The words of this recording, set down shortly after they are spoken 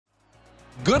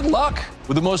Good luck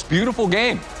with the most beautiful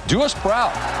game. Do us proud.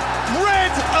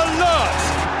 Red alert!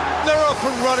 They're up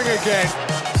and running again.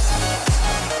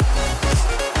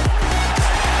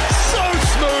 So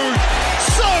smooth,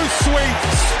 so sweet,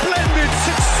 splendid,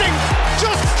 succinct,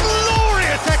 just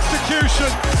glorious execution.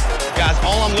 Guys,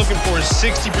 all I'm looking for is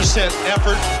 60%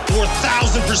 effort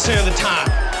 4,000% of the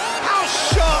time. How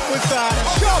sharp was that?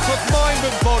 Sharp of mind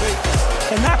and body.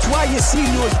 And that's why you see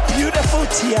those beautiful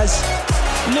tears.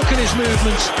 Look at his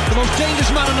movements. The most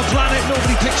dangerous man on the planet.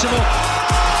 Nobody picks him up.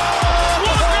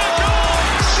 What a goal!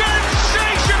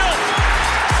 Sensational!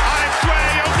 I swear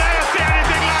you'll never see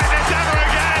anything like this ever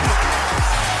again.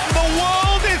 The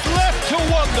world is left to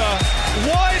wonder,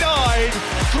 wide-eyed,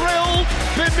 thrilled,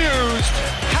 bemused.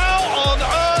 How on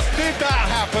earth did that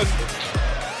happen?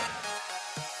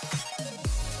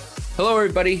 Hello,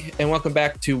 everybody, and welcome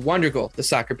back to Wonder Goal, the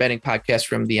soccer betting podcast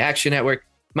from the Action Network.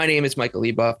 My name is Michael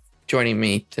Leboff. Joining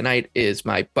me tonight is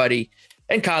my buddy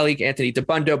and colleague, Anthony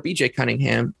Dabbundo. BJ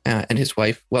Cunningham and his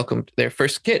wife welcomed their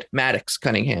first kid, Maddox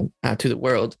Cunningham, to the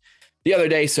world the other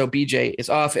day. So BJ is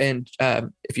off. And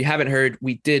if you haven't heard,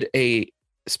 we did a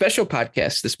special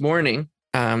podcast this morning.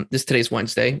 Today's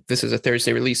Wednesday. This is a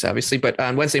Thursday release, obviously. But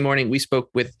on Wednesday morning, we spoke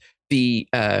with the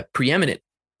preeminent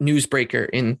newsbreaker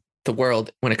in the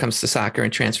world when it comes to soccer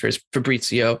and transfers,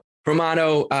 Fabrizio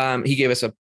Romano. He gave us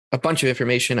a bunch of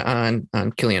information on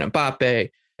Kylian Mbappe,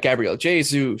 Gabriel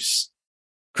Jesus,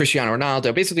 Cristiano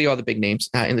Ronaldo, basically all the big names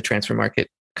in the transfer market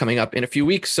coming up in a few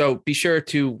weeks. So be sure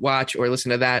to watch or listen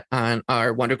to that on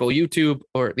our Wonder Goal YouTube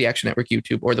or the Action Network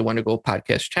YouTube or the Wonder Goal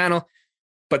podcast channel.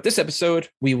 But this episode,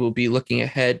 we will be looking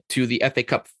ahead to the FA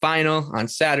Cup final on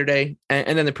Saturday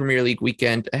and then the Premier League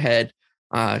weekend ahead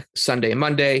Sunday and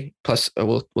Monday. Plus,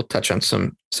 we'll touch on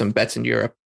some bets in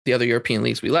Europe, the other European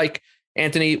leagues we like.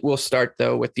 Anthony, we'll start,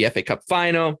 though, with the FA Cup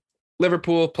final.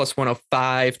 Liverpool plus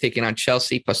 105, taking on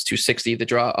Chelsea plus 260. The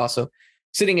draw also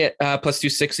sitting at plus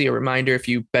 260. A reminder, if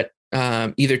you bet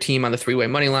either team on the three-way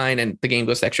money line and the game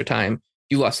goes to extra time,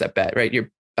 you lost that bet, right? You're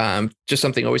just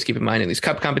something to always keep in mind in these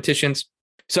cup competitions.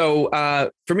 So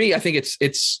for me, I think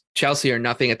it's Chelsea or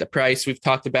nothing at the price. We've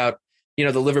talked about,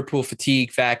 the Liverpool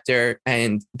fatigue factor,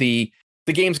 and the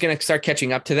game's going to start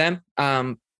catching up to them.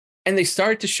 And they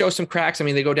started to show some cracks. I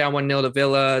mean, they go down 1-0 to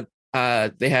Villa.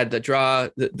 They had the draw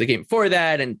the game before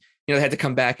that. And, they had to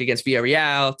come back against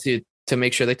Villarreal to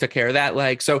make sure they took care of that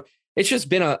leg. So it's just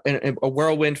been a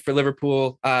whirlwind for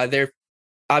Liverpool. They're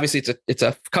obviously it's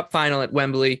a cup final at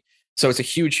Wembley. So it's a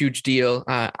huge, huge deal.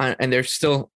 And they're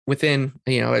still within,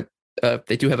 they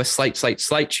do have a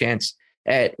slight chance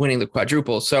at winning the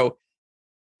quadruple. So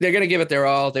they're going to give it their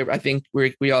all. I think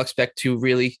we all expect two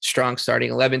really strong starting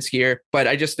 11s here, but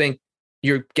I just think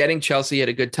you're getting Chelsea at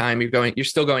a good time. You're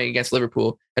still going against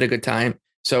Liverpool at a good time.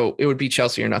 So it would be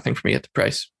Chelsea or nothing for me at the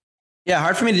price. Yeah,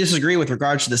 hard for me to disagree with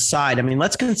regards to the side. I mean,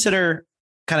 let's consider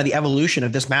kind of the evolution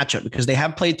of this matchup because they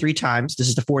have played 3 times. This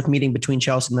is the 4th meeting between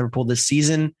Chelsea and Liverpool this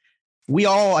season. We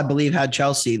all, I believe, had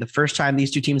Chelsea the first time these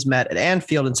two teams met at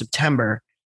Anfield in September.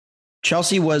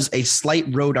 Chelsea was a slight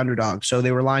road underdog, so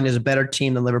they were lined as a better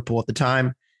team than Liverpool at the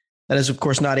time. That is, of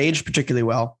course, not aged particularly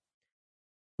well.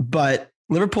 But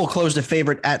Liverpool closed a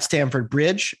favorite at Stamford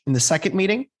Bridge in the second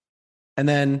meeting. And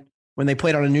then when they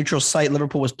played on a neutral site,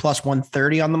 Liverpool was plus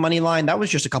 130 on the money line. That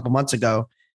was just a couple months ago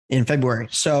in February.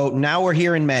 So now we're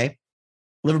here in May.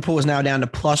 Liverpool is now down to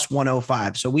plus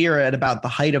 105. So we are at about the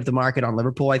height of the market on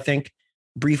Liverpool, I think.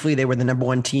 Briefly, they were the number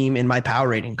 1 team in my power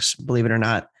ratings, believe it or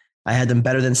not. I had them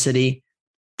better than City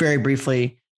very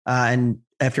briefly. And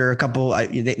after a couple,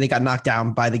 they got knocked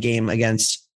down by the game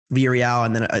against Villarreal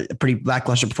and then a pretty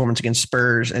lackluster performance against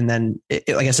Spurs. And then,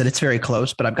 like I said, it's very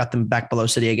close, but I've got them back below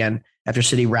City again after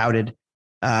City routed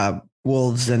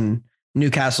Wolves and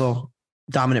Newcastle,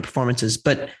 dominant performances.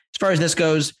 But as far as this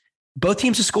goes, both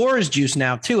teams to score is juice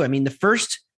now too. I mean, the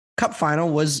first cup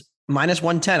final was minus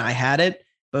 110. I had it.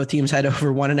 Both teams had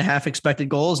over 1.5 expected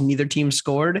goals. Neither team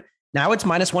scored. Now it's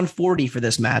minus 140 for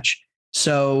this match.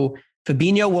 So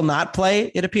Fabinho will not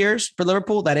play, it appears, for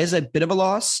Liverpool. That is a bit of a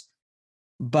loss.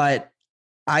 But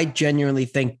I genuinely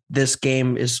think this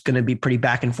game is going to be pretty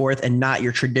back and forth and not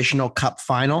your traditional cup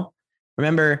final.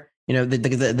 Remember,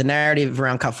 the narrative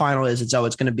around cup final is it's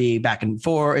going to be back and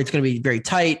forth. It's going to be very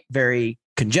tight, very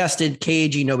congested,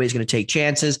 cagey. Nobody's going to take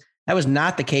chances. That was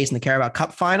not the case in the Carabao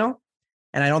Cup final.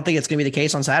 And I don't think it's going to be the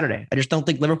case on Saturday. I just don't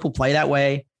think Liverpool play that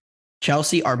way.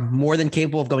 Chelsea are more than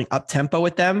capable of going up tempo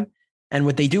with them. And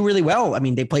what they do really well, I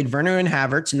mean, they played Werner and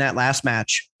Havertz in that last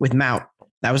match with Mount.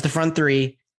 That was the front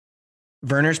 3.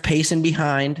 Werner's pace in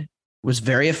behind was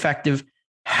very effective.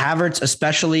 Havertz,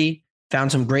 especially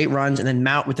found some great runs, and then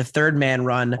Mount with the third man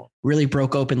run really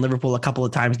broke open Liverpool a couple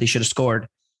of times they should have scored.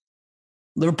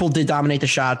 Liverpool did dominate the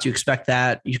shots. You expect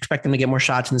that. You expect them to get more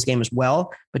shots in this game as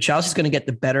well. But Chelsea's going to get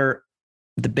the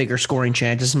bigger scoring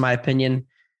chances, in my opinion.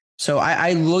 So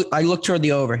I look toward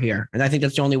the over here, and I think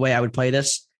that's the only way I would play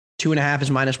this. 2.5 is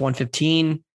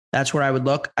 -115. That's where I would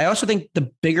look. I also think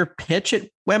the bigger pitch at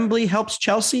Wembley helps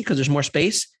Chelsea because there's more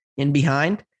space in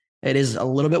behind. It is a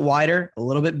little bit wider, a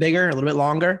little bit bigger, a little bit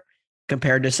longer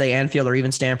compared to, say, Anfield or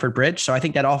even Stamford Bridge. So I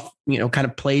think that all kind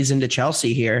of plays into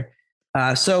Chelsea here.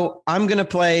 So I'm going to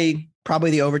play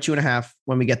probably the over 2.5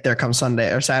 when we get there come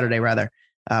Sunday or Saturday rather.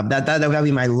 That would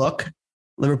be my look.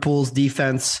 Liverpool's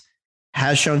defense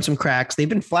has shown some cracks. They've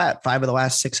been flat 5 of the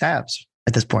last 6 halves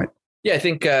at this point. Yeah, I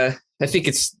think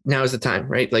it's now is the time,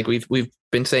 right? Like we've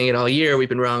been saying it all year. We've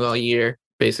been wrong all year,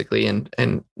 basically,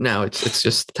 and now it's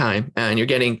just time. And you're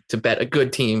getting to bet a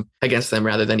good team against them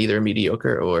rather than either a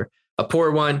mediocre or a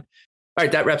poor one. All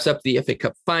right, that wraps up the FA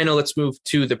Cup final. Let's move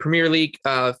to the Premier League.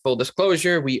 Full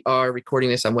disclosure, we are recording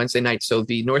this on Wednesday night, so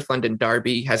the North London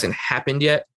derby hasn't happened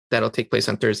yet. That'll take place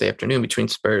on Thursday afternoon between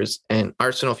Spurs and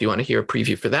Arsenal. If you want to hear a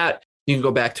preview for that, you can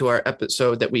go back to our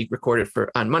episode that we recorded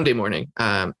on Monday morning.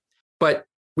 But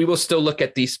we will still look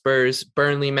at the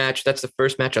Spurs-Burnley match. That's the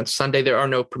first match on Sunday. There are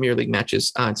no Premier League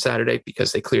matches on Saturday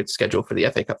because they cleared the schedule for the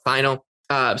FA Cup final.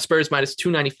 Spurs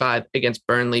 -295 against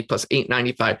Burnley plus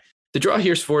 895. The draw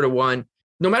here is 4-1.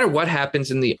 No matter what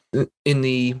happens in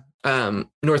the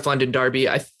North London derby,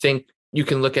 I think you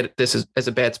can look at this as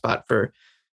a bad spot for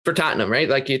Tottenham, right?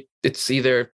 Like it's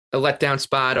either a letdown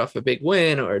spot off a big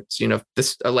win, or it's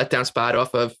a letdown spot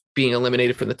off of being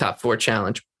eliminated from the top 4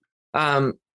 challenge.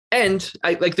 And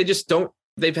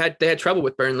they had trouble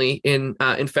with Burnley in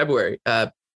February.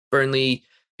 Burnley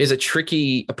is a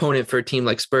tricky opponent for a team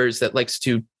like Spurs that likes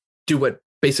to do what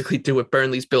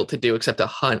Burnley's built to do, except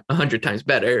 100 times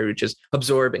better, which is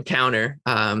absorb and counter.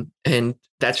 And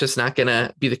that's just not going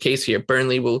to be the case here.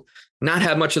 Burnley will not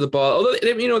have much of the ball, although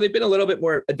they've been a little bit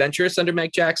more adventurous under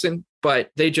Mike Jackson, but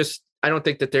I don't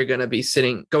think that they're going to be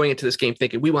going into this game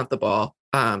thinking we want the ball.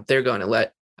 They're going to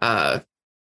let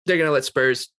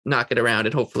Spurs knock it around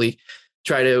and hopefully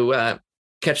try to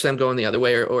catch them going the other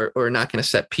way or not going to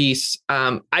set piece.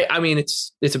 I mean,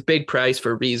 it's a big price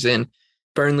for a reason.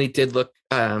 Burnley did look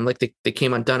like they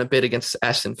came undone a bit against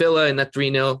Aston Villa in that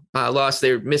 3-0 loss.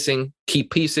 They're missing key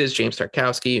pieces. James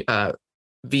Tarkowski,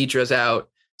 Vidra's out.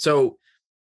 So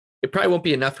it probably won't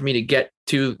be enough for me to get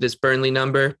to this Burnley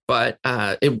number, but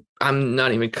I'm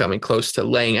not even coming close to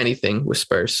laying anything with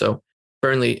Spurs. So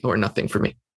Burnley or nothing for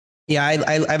me. Yeah,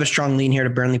 I have a strong lean here to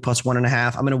Burnley plus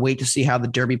 1.5. I'm going to wait to see how the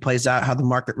derby plays out, how the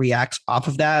market reacts off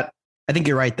of that. I think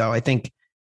you're right, though.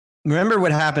 Remember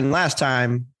what happened last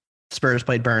time Spurs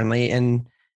played Burnley and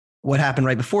what happened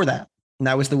right before that. And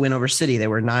that was the win over City. They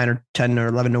were 9 or 10 or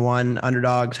 11-1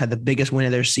 underdogs, had the biggest win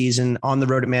of their season on the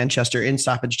road at Manchester in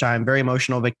stoppage time. Very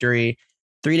emotional victory.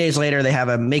 3 days later, they have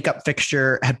a makeup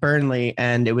fixture at Burnley,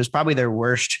 and it was probably their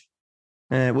worst.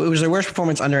 It was their worst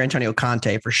performance under Antonio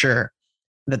Conte for sure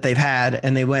that they've had.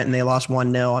 And they went and they lost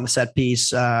 1-0 on a set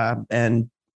piece and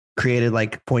created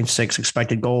like 0.6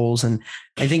 expected goals. And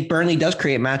I think Burnley does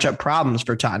create matchup problems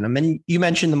for Tottenham. And you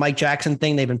mentioned the Mike Jackson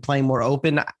thing. They've been playing more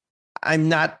open. I'm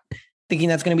not thinking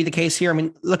that's going to be the case here. I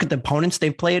mean, look at the opponents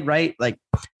they've played, right? Like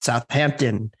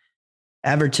Southampton,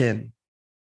 Everton,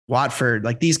 Watford.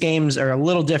 Like these games are a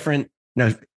little different,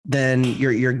 than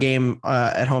your game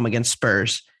at home against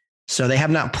Spurs. So they have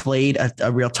not played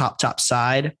a real top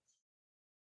side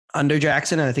under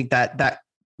Jackson. And I think that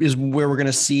is where we're going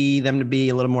to see them to be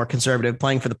a little more conservative,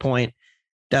 playing for the point,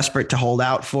 desperate to hold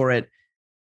out for it.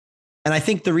 And I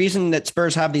think the reason that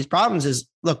Spurs have these problems is,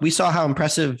 look, we saw how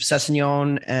impressive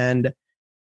Sessegnon and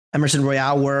Emerson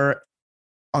Royale were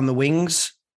on the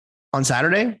wings on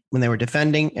Saturday when they were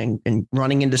defending and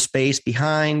running into space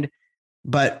behind.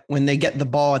 But when they get the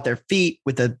ball at their feet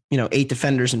with the 8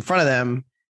 defenders in front of them,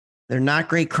 they're not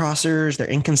great crossers. They're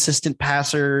inconsistent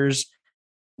passers.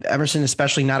 Emerson,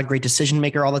 especially, not a great decision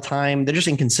maker all the time. They're just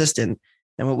inconsistent.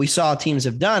 And what we saw teams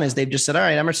have done is they've just said, all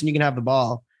right, Emerson, you can have the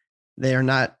ball. They're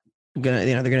not going to,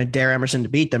 they're going to dare Emerson to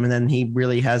beat them. And then he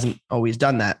really hasn't always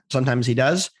done that. Sometimes he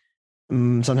does.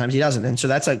 Sometimes he doesn't. And so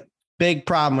that's a big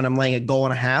problem when I'm laying 1.5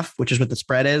 goals, which is what the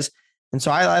spread is. And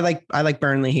so I like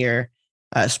Burnley here,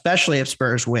 especially if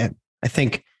Spurs win. I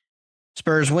think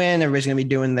Spurs win, everybody's going to be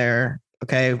doing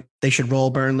they should roll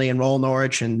Burnley and roll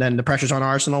Norwich. And then the pressure's on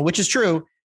Arsenal, which is true.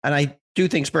 And I do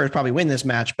think Spurs probably win this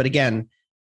match. But again,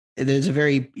 there's a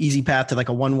very easy path to like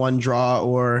a 1-1 draw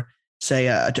or say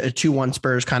a 2-1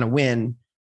 Spurs kind of win.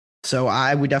 So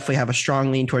I would definitely have a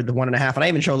strong lean toward the 1.5. And I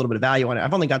even show a little bit of value on it.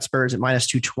 I've only got Spurs at minus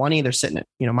 220. They're sitting at,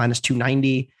 minus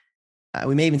 290.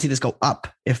 We may even see this go up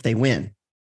if they win,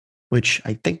 which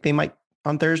I think they might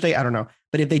on Thursday. I don't know.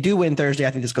 But if they do win Thursday,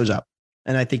 I think this goes up.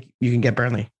 And I think you can get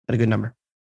Burnley at a good number.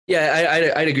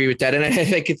 Yeah, I'd agree with that. And I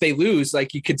think if they lose,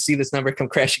 like, you could see this number come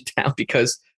crashing down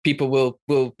because people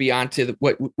will be on to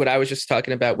what I was just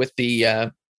talking about with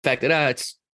the fact that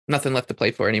it's nothing left to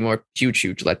play for anymore. Huge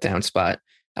letdown spot.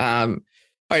 All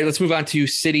right, let's move on to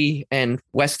City and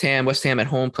West Ham. West Ham at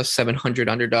home plus 700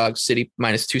 underdogs. City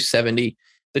minus 270.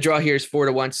 The draw here is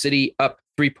 4-1. City up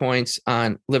 3 points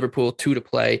on Liverpool, 2 to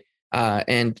play,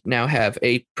 and now have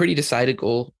a pretty decided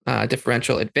goal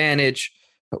differential advantage.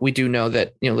 But we do know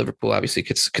that Liverpool obviously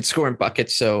could score in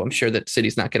buckets, so I'm sure that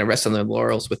City's not going to rest on their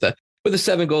laurels with a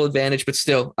 7-goal advantage. But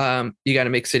still, you got to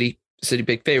make City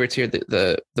big favorites here.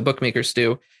 The bookmakers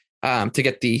do to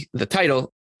get the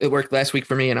title. It worked last week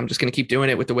for me, and I'm just going to keep doing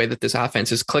it with the way that this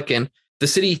offense is clicking. The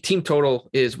City team total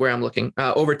is where I'm looking.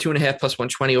 Over 2.5 plus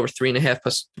 120, over 3.5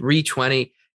 plus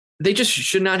 320. They just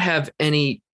should not have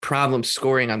any problem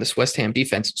scoring on this West Ham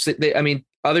defense.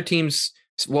 Other teams,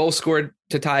 Wolves scored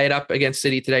to tie it up against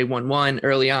City today, 1-1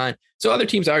 early on. So other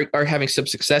teams are having some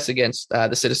success against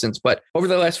the Citizens. But over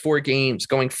the last 4 games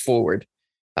going forward,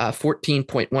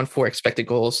 14.14 expected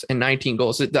goals and 19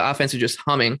 goals. The offense is just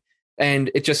humming.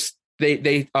 And it just,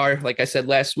 they are, like I said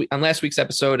last week's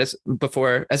episode, as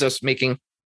I was making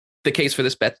the case for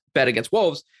this bet against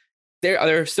Wolves,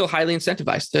 they're still highly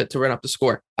incentivized to run up the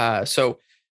score. So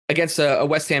against a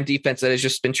West Ham defense that has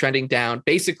just been trending down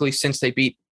basically since they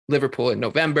beat Liverpool in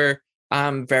November,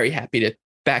 I'm very happy to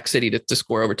back City to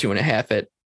score over 2.5 at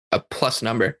a plus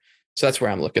number. So that's where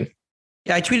I'm looking.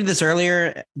 Yeah, I tweeted this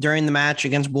earlier during the match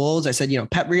against Wolves. I said,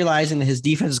 Pep realizing that his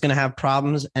defense is going to have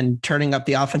problems and turning up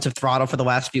the offensive throttle for the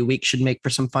last few weeks should make for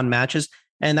some fun matches.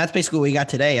 And that's basically what we got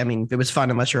today. I mean, it was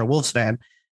fun unless you're a Wolves fan.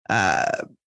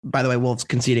 By the way, Wolves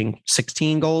conceding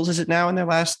 16 goals, is it now, in their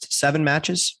last 7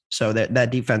 matches? So that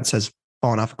defense has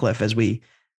fallen off a cliff as we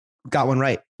got one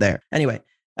right there. Anyway,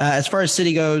 as far as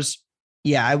City goes,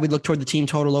 yeah, I would look toward the team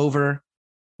total over.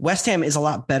 West Ham is a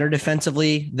lot better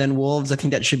defensively than Wolves. I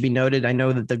think that should be noted. I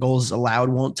know that the goals allowed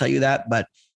won't tell you that, but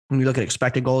when you look at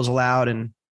expected goals allowed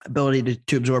and ability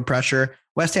to absorb pressure,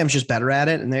 West Ham's just better at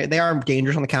it, and they are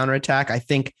dangerous on the counterattack. I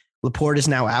think Laporte is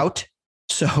now out,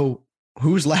 so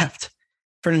who's left?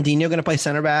 Fernandinho going to play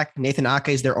center back. Nathan Ake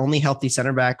is their only healthy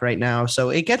center back right now,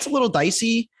 so it gets a little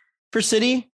dicey for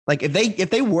City. Like if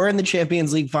they were in the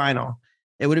Champions League final,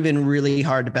 it would have been really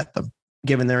hard to bet them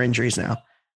given their injuries now,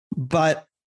 but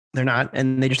they're not,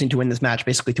 and they just need to win this match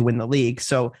basically to win the league.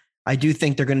 So I do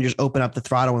think they're going to just open up the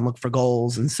throttle and look for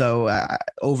goals. And so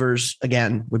overs,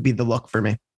 again, would be the look for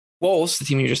me. Wolves, the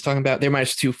team you're just talking about, they're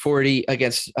minus 240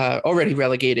 against already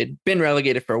been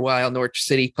relegated for a while. Norwich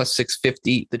City plus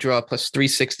 650, the draw plus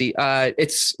 360.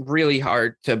 It's really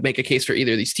hard to make a case for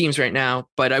either of these teams right now,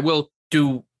 but I will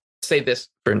say this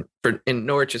for in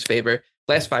Norwich's favor.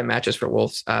 Last 5 matches for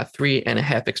Wolves,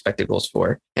 3.5 expected goals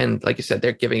for. And like you said,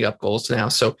 they're giving up goals now.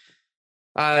 So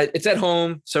it's at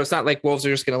home. So it's not like Wolves are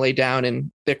just going to lay down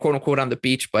and they're quote unquote on the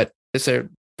beach, but it's their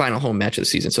final home match of the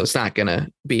season. So it's not going to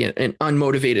be an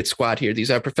unmotivated squad here.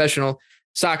 These are professional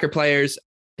soccer players.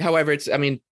 However,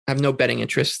 I have no betting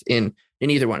interest in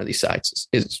either one of these sides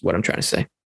is what I'm trying to say.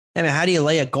 I mean, how do you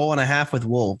lay 1.5 goals with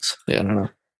Wolves? Yeah, I don't know.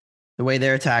 The way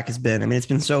their attack has been. I mean, it's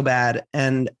been so bad.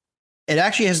 And it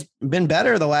actually has been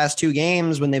better the last 2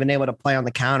 games when they've been able to play on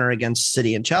the counter against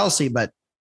City and Chelsea, but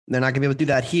they're not going to be able to do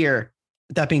that here.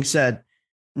 That being said,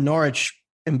 Norwich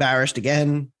embarrassed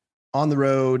again on the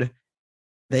road.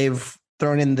 They've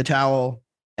thrown in the towel,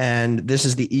 and this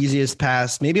is the easiest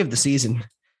pass maybe of the season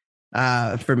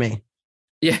for me.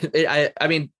 Yeah,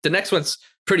 the next one's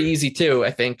pretty easy too.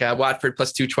 I think Watford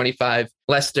plus 225,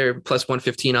 Leicester plus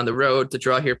 115 on the road. The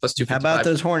draw here plus 255. How about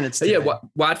those Hornets today? Yeah,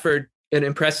 Watford, an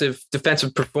impressive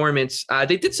defensive performance.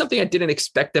 They did something I didn't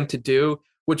expect them to do,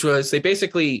 which was they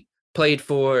basically played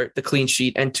for the clean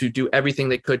sheet and to do everything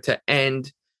they could to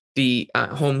end the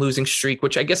home losing streak,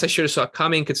 which I guess I should have saw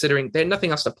coming considering they had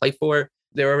nothing else to play for.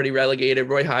 They're already relegated.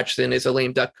 Roy Hodgson is a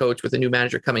lame duck coach with a new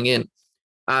manager coming in.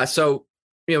 So,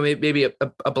 maybe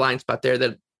a blind spot there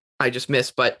that I just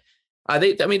missed, but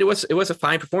it was a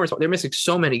fine performance. They're missing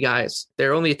so many guys.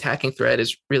 Their only attacking threat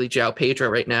is really João Pedro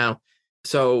right now.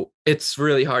 So it's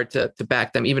really hard to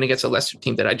back them, even against a Leicester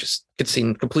team that I just could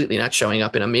see completely not showing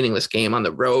up in a meaningless game on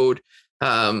the road.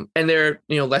 And they're,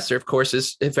 Leicester, of course,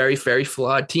 is a very, very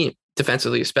flawed team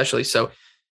defensively, especially. So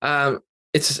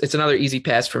it's another easy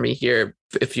pass for me here.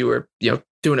 If you were,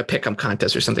 doing a pick'em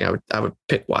contest or something, I would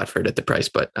pick Watford at the price,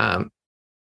 but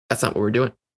that's not what we're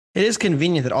doing. It is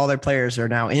convenient that all their players are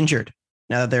now injured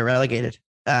now that they're relegated.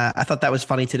 I thought that was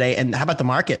funny today. And how about the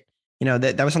market?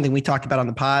 That was something we talked about on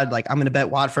the pod. Like, I'm going to bet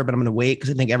Watford, but I'm going to wait because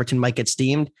I think Everton might get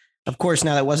steamed. Of course,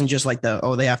 now that wasn't just like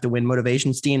they have to win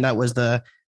motivation steam. That was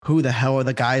who the hell are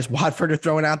the guys Watford are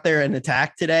throwing out there in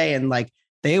attack today? And like,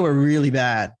 they were really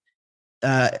bad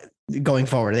going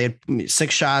forward. They had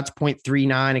 6 shots,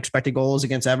 0.39 expected goals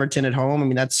against Everton at home. I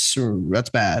mean, that's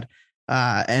bad.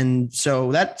 And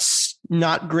so that's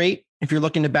not great if you're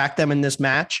looking to back them in this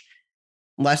match.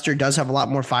 Leicester does have a lot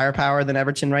more firepower than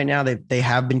Everton right now. They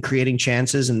have been creating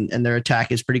chances and their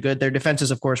attack is pretty good. Their defense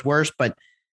is, of course, worse, but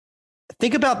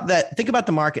think about that. Think about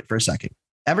the market for a second.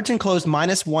 Everton closed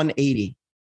minus 180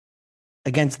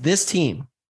 against this team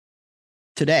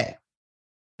today.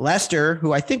 Leicester,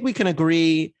 who I think we can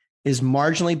agree is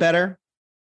marginally better,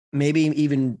 maybe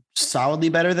even solidly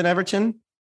better than Everton,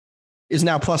 is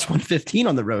now plus 115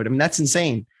 on the road. I mean, that's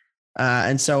insane.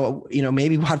 And so,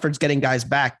 maybe Watford's getting guys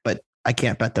back, but I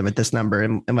can't bet them at this number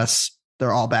unless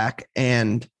they're all back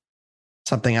and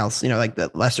something else, like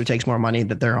that Leicester takes more money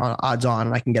that they're on odds on,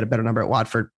 and I can get a better number at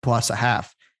Watford plus a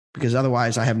half, because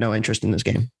otherwise I have no interest in this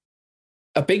game.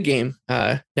 A big game,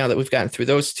 now that we've gotten through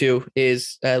those two,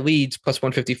 is Leeds plus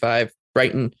 155,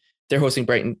 Brighton. They're hosting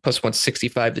Brighton plus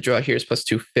 165. The draw here is plus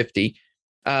 250.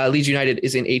 Leeds United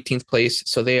is in 18th place,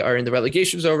 so they are in the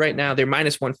relegation zone right now. They're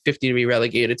minus 150 to be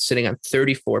relegated, sitting on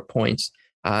 34 points.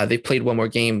 They played one more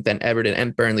game than Everton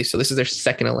and Burnley, so this is their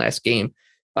second to last game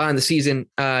on the season.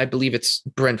 I believe it's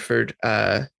Brentford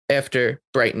after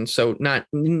Brighton, so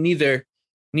neither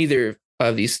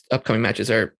of these upcoming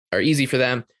matches are easy for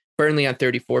them. Burnley on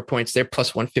 34 points, they're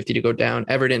plus 150 to go down.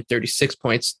 Everton 36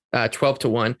 points,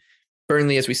 12-1.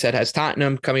 Burnley, as we said, has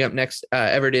Tottenham coming up next.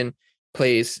 Everton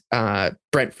plays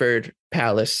Brentford,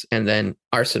 Palace, and then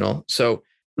Arsenal. So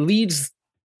Leeds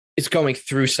is going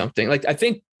through something. Like, I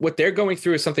think what they're going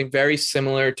through is something very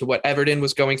similar to what Everton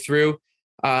was going through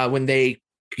when they,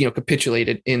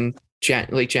 capitulated in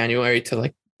late January to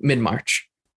like mid-March,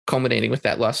 culminating with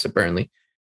that loss to Burnley.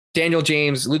 Daniel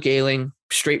James, Luke Ayling,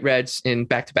 straight reds in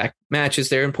back-to-back matches.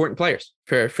 They're important players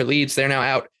for Leeds. They're now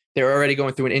out. They're already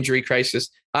going through an injury crisis.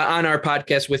 On our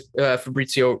podcast with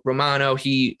Fabrizio Romano,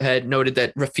 he had noted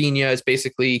that Rafinha is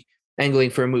basically angling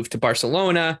for a move to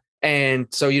Barcelona. And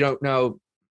so you don't know.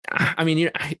 I mean,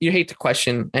 you hate to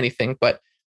question anything, but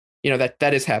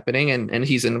that is happening. And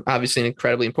he's obviously an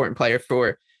incredibly important player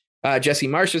for Jesse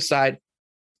Marsch's side.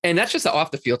 And that's just the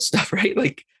off the field stuff, right?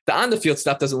 Like, the on the field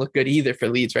stuff doesn't look good either for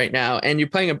Leeds right now. And you're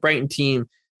playing a Brighton team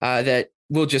that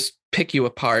will just pick you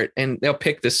apart, and they'll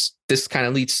pick this kind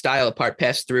of Leeds style apart,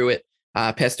 pass through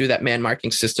that man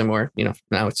marking system, or,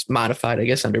 now it's modified, I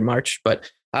guess, under March, but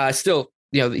still,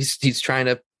 he's trying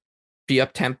to be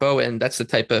up tempo, and that's the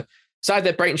type of side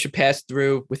that Brighton should pass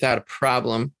through without a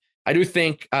problem. I do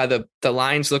think the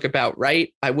lines look about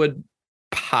right. I would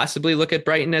possibly look at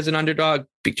Brighton as an underdog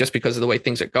just because of the way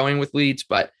things are going with Leeds,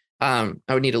 but I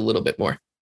would need a little bit more.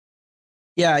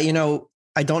 Yeah,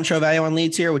 I don't show value on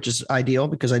Leeds here, which is ideal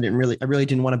because I really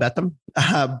didn't want to bet them.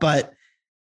 But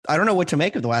I don't know what to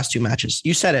make of the last two matches.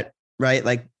 You said it, right?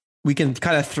 Like, we can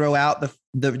kind of throw out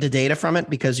the data from it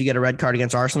because you get a red card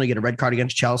against Arsenal, you get a red card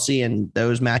against Chelsea, and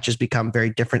those matches become very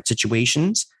different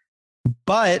situations.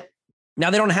 But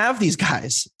now they don't have these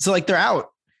guys. So like, they're out,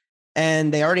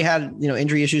 and they already had,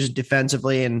 injury issues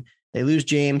defensively, and they lose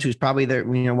James, who's probably their,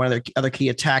 one of their other key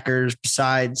attackers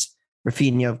besides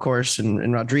Rafinha, of course,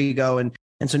 and Rodrigo. And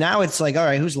so now it's like, all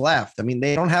right, who's left? I mean,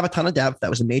 they don't have a ton of depth. That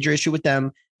was a major issue with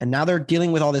them. And now they're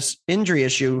dealing with all this injury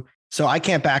issue. So I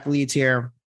can't back Leeds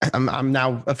here. I'm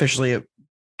now officially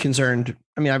concerned.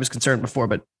 I mean, I was concerned before,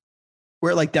 but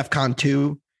we're at like DEFCON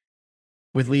 2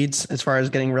 with Leeds as far as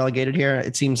getting relegated here.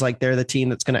 It seems like they're the team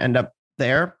that's going to end up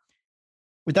there.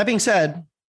 With that being said,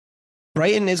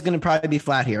 Brighton is going to probably be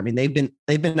flat here. I mean, they've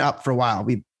been up for a while.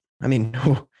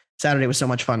 Saturday was so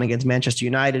much fun against Manchester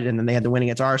United, and then they had the win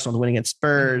against Arsenal, the win against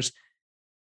Spurs.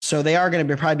 So they are going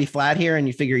to probably be flat here. And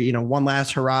you figure, one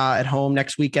last hurrah at home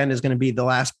next weekend is going to be the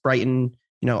last Brighton,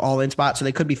 all in spot. So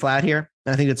they could be flat here.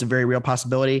 And I think that's a very real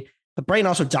possibility. But Brighton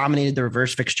also dominated the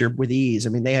reverse fixture with ease. I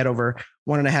mean, they had over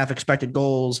 1.5 expected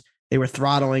goals. They were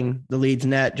throttling the Leeds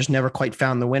net, just never quite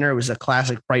found the winner. It was a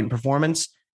classic Brighton performance.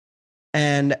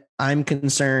 And I'm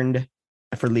concerned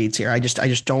for Leeds here. I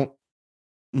just don't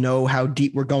know how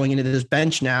deep we're going into this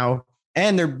bench now,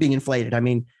 and they're being inflated. I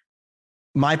mean,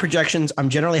 my projections, I'm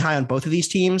generally high on both of these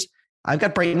teams. I've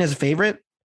got Brighton as a favorite.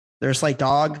 They're a slight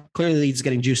dog. Clearly, Leeds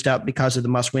getting juiced up because of the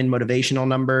must-win motivational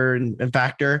number and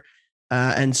factor.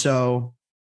 And so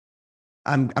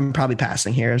I'm probably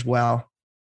passing here as well.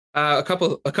 A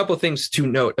couple of things to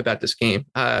note about this game.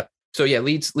 So yeah,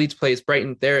 Leeds plays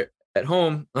Brighton. They're at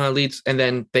home, Leeds, and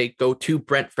then they go to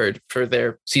Brentford for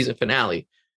their season finale.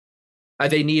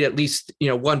 They need at least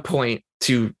 1 point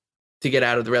to get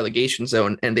out of the relegation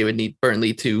zone, and they would need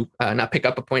Burnley to not pick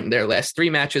up a point in their last 3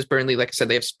 matches. Burnley, like I said,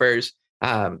 they have Spurs,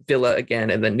 Villa again,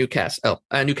 and then Newcastle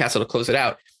to close it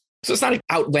out. So it's not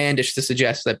outlandish to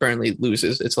suggest that Burnley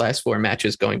loses its last 4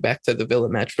 matches, going back to the Villa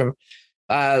match from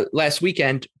last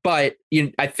weekend. But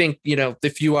I think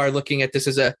if you are looking at this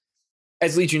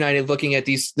as Leeds United, looking at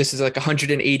this is like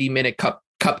 180-minute cup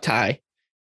tie.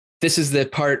 This is the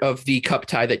part of the cup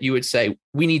tie that you would say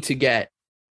we need to get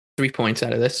 3 points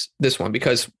out of this one,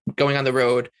 because going on the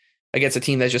road against a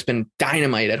team that's just been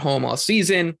dynamite at home all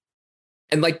season,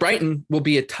 and like Brighton, will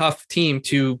be a tough team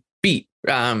to beat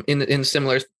in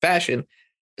similar fashion.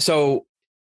 So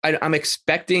I'm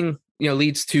expecting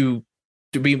Leeds to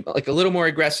be like a little more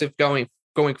aggressive going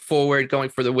forward, going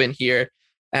for the win here,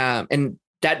 and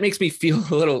that makes me feel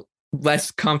a little less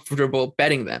comfortable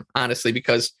betting them, honestly,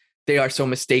 because they are so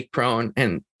mistake prone,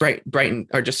 and Brighton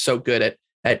are just so good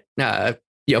at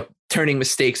turning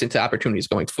mistakes into opportunities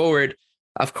going forward.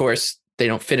 Of course, they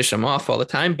don't finish them off all the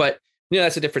time, but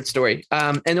that's a different story.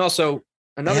 And also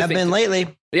another thing, been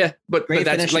lately. Yeah, but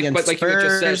that's like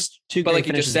Spurs, you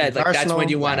just said, like Arsenal, that's when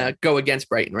you want to go against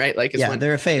Brighton, right? Like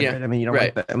they're a favorite. Yeah, I mean,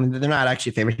 right. They're not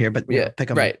actually a favorite here, but pick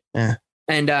them right. Yeah.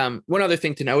 And one other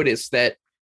thing to note is that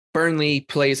Burnley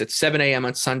plays at 7 a.m.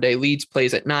 on Sunday. Leeds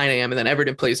plays at 9 a.m. and then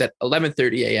Everton plays at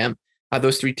 11:30 a.m.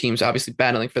 Those 3 teams obviously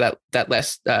battling for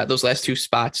those last 2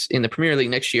 spots in the Premier League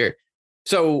next year.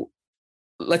 So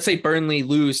let's say Burnley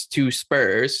lose to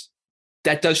Spurs.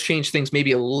 That does change things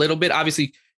maybe a little bit.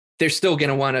 Obviously, they're still going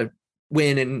to want to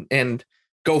win and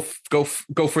go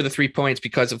for the 3 points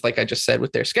because of, like I just said,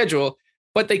 with their schedule.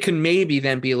 But they can maybe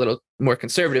then be a little more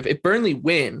conservative. If Burnley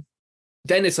win,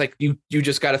 then it's like you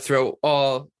just got to throw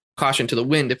all caution to the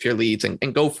wind if you're Leeds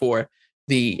and go for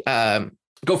the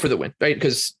win, right?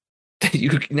 Because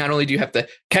you not only do you have to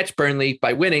catch Burnley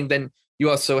by winning, then you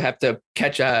also have to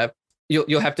catch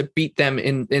you'll have to beat them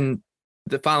in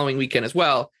the following weekend as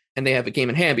well, and they have a game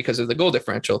in hand because of the goal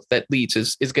differential that Leeds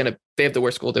is going to. They have the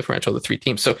worst goal differential of the 3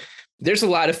 teams, so there's a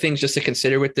lot of things just to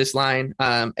consider with this line,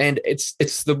 and it's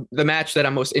the match that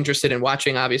I'm most interested in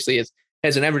watching, obviously,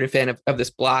 as an Everton fan of this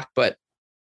block, but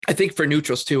I think for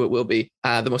neutrals too, it will be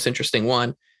the most interesting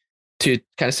one to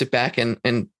kind of sit back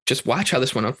and just watch how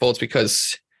this one unfolds,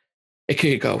 because it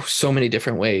could go so many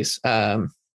different ways. But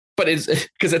it's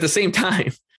because at the same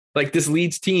time, like this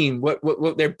Leeds team,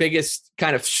 what their biggest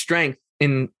kind of strength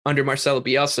under Marcelo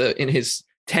Bielsa in his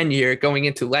tenure going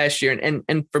into last year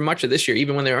and for much of this year,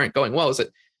 even when they aren't going well, is that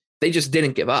they just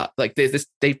didn't give up. Like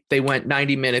they went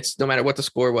 90 minutes, no matter what the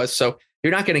score was. So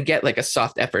you're not going to get like a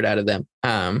soft effort out of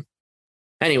them.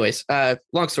 Anyways,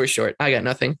 long story short, I got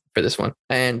nothing for this one,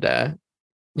 and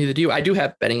neither do you. I do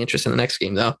have betting interest in the next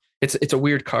game, though. It's a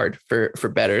weird card for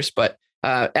bettors, but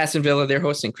Aston Villa, they're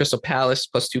hosting Crystal Palace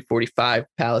plus 245.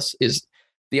 Palace is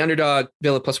the underdog.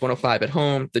 Villa plus 105 at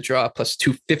home. The draw plus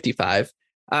 255.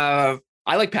 I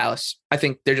like Palace. I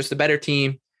think they're just a better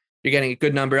team. You're getting a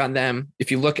good number on them.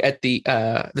 If you look at the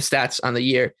stats on the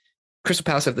year, Crystal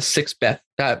Palace have the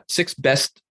sixth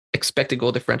best expected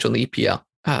goal differential in the EPL.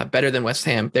 Better than West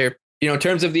Ham. They're, in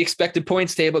terms of the expected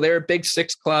points table, they're a big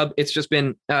 6 club. It's just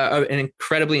been an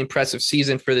incredibly impressive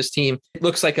season for this team. It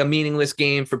looks like a meaningless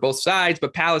game for both sides,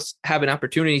 but Palace have an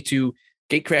opportunity to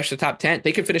gate crash the top 10.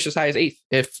 They could finish as high as 8th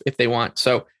if they want.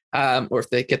 So, or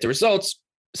if they get the results.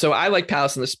 So I like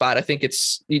Palace in the spot. I think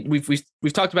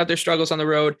we've talked about their struggles on the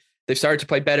road. They've started to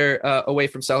play better away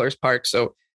from Selhurst Park.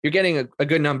 So you're getting a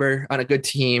good number on a good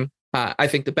team. I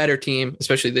think the better team,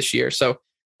 especially this year. So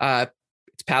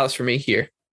it's Palace for me here.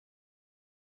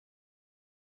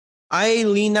 I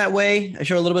lean that way. I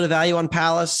show a little bit of value on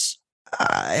Palace.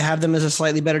 I have them as a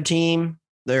slightly better team.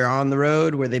 They're on the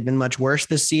road where they've been much worse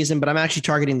this season, but I'm actually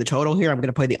targeting the total here. I'm going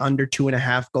to play the under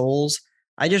 2.5 goals.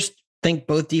 I just think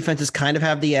both defenses kind of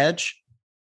have the edge.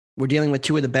 We're dealing with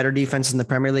 2 of the better defenses in the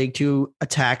Premier League, 2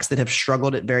 attacks that have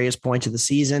struggled at various points of the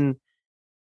season.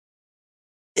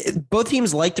 Both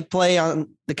teams like to play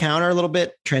on the counter a little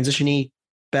bit, transition-y,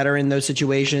 better in those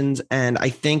situations. And I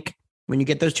think when you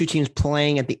get those 2 teams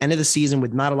playing at the end of the season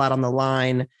with not a lot on the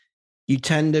line, you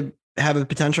tend to have a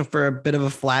potential for a bit of a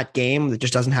flat game that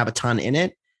just doesn't have a ton in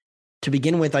it. To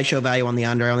begin with, I show value on the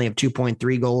under. I only have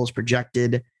 2.3 goals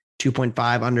projected,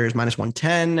 2.5 under is minus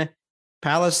 110.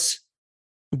 Palace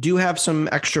do have some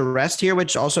extra rest here,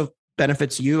 which also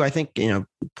benefits you. I think,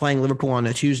 playing Liverpool on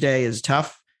a Tuesday is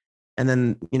tough. And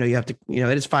then, you have to,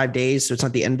 it is 5 days, so it's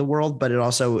not the end of the world, but it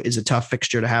also is a tough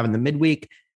fixture to have in the midweek.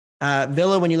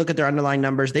 Villa, when you look at their underlying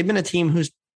numbers, they've been a team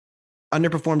who's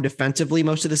underperformed defensively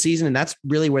most of the season. And that's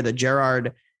really where the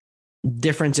Gerrard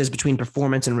differences between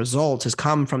performance and results has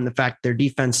come from the fact their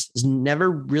defense has never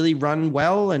really run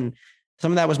well. And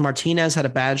some of that was Martinez had a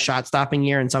bad shot stopping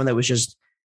year, and some of that was just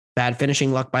bad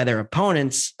finishing luck by their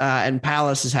opponents. And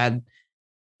Palace has had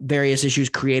various issues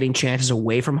creating chances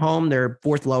away from home. They're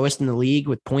fourth lowest in the league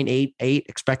with 0.88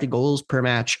 expected goals per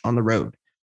match on the road.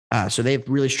 So they've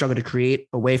really struggled to create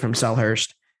away from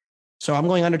Selhurst. So I'm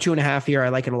going under 2.5 here. I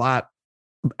like it a lot.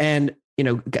 And,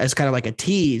 as kind of like a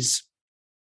tease,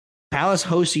 Palace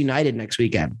hosts United next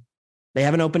weekend. They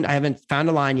haven't opened. I haven't found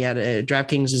a line yet.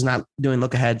 DraftKings is not doing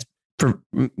look aheads for,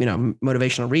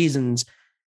 motivational reasons,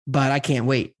 but I can't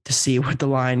wait to see what the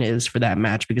line is for that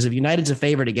match, because if United's a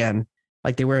favorite again,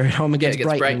 like they were at home against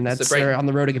Brighton, that's they're on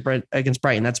the road against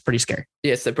Brighton. That's pretty scary.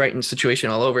 Yeah, it's the Brighton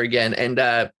situation all over again.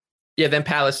 And then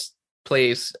Palace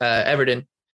plays Everton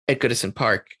at Goodison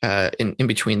Park in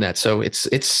between that. So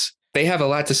it's they have a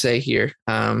lot to say here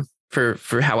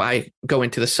for how I go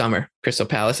into the summer, Crystal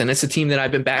Palace. And it's a team that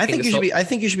I've been backing. I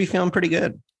think you should be feeling pretty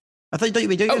good. I thought you'd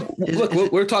be doing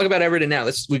good. We're talking about Everton now.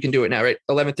 We can do it now, right?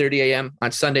 11:30 a.m.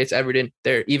 on Sunday. It's Everton.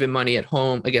 They're even money at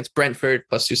home against Brentford,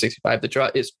 plus 265. The draw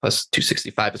is plus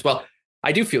 265 as well.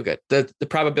 I do feel good. The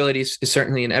probability is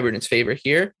certainly in Everton's favor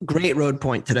here. Great road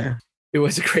point today. It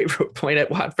was a great road point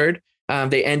at Watford.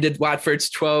 They ended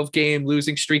Watford's 12-game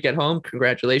losing streak at home.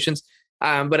 Congratulations.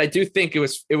 But I do think it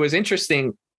was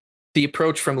interesting, the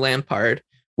approach from Lampard,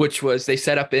 which was they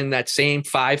set up in that same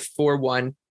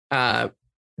 5-4-1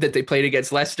 that they played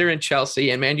against Leicester and Chelsea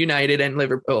and Man United and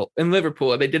Liverpool.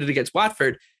 They did it against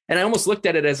Watford. And I almost looked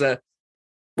at it as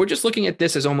we're just looking at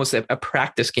this as almost a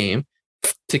practice game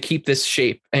to keep this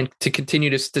shape and to continue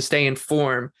to stay in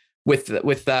form with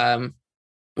the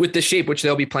shape which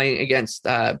they'll be playing against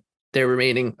their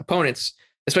remaining opponents,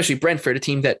 especially Brentford, a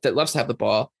team that loves to have the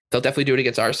ball. They'll definitely do it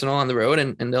against Arsenal on the road,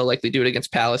 and they'll likely do it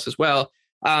against Palace as well.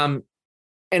 And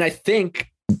I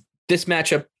think this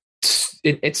matchup,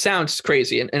 it sounds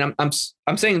crazy, and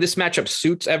I'm saying this matchup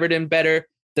suits Everton better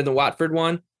than the Watford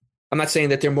one. I'm not saying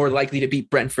that they're more likely to beat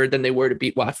Brentford than they were to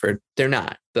beat Watford. They're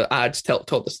not. The odds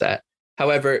told us that.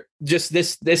 However, just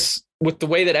this with the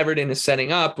way that Everton is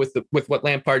setting up, with what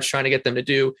Lampard's trying to get them to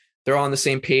do, they're all on the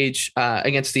same page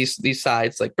against these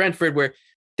sides like Brentford, where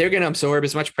they're going to absorb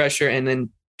as much pressure and then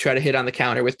try to hit on the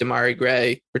counter with Demarai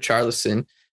Gray, Richarlison,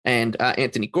 and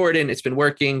Anthony Gordon. It's been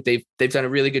working. They've done a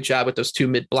really good job with those two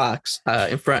mid blocks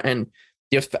in front, and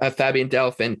Fabian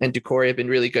Delph and Doucouré have been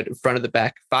really good in front of the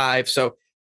back five. So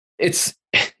it's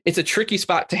a tricky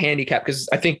spot to handicap, because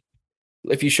I think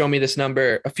if you show me this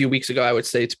number a few weeks ago, I would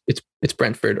say it's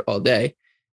Brentford all day.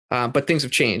 But things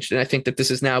have changed, and I think that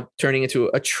this is now turning into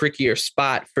a trickier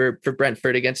spot for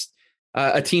Brentford against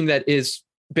a team that is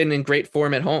been in great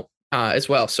form at home as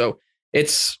well. So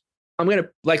I'm going to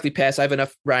likely pass. I have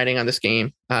enough riding on this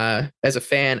game as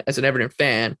an Everton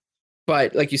fan.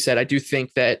 But like you said, I do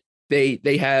think that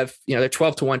they have, they're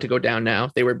 12-1 to go down now.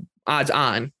 They were odds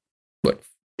on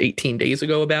 18 days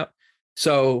ago about.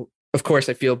 So of course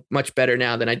I feel much better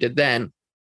now than I did then.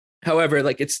 However,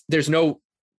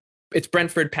 it's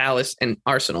Brentford, Palace, and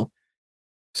Arsenal.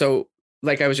 So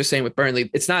like I was just saying with Burnley,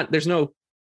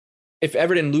 if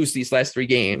Everton lose these last three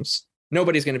games,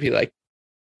 nobody's going to be like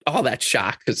all that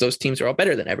shocked, because those teams are all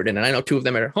better than Everton. And I know two of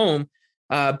them are at home,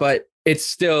 but it's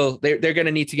still, they're going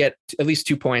to need to get at least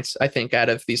 2 points, I think, out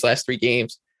of these last three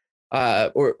games.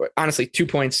 Or honestly,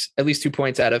 at least 2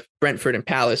 points out of Brentford and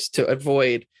Palace to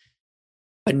avoid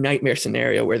a nightmare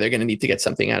scenario where they're going to need to get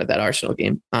something out of that Arsenal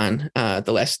game on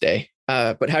the last day.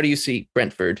 But how do you see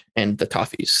Brentford and the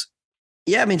Toffees?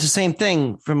 Yeah, I mean, it's the same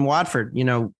thing from Watford.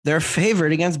 They're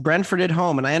favored against Brentford at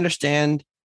home. And I understand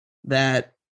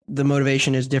that the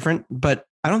motivation is different, but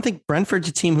I don't think Brentford's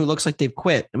a team who looks like they've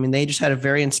quit. I mean, they just had a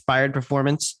very inspired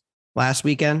performance last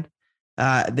weekend.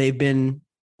 They've been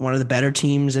one of the better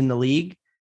teams in the league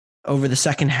over the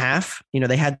second half.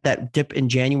 They had that dip in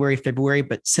January, February,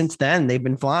 but since then they've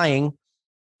been flying,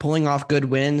 pulling off good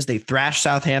wins. They thrashed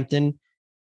Southampton.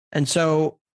 And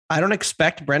so I don't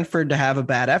expect Brentford to have a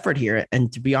bad effort here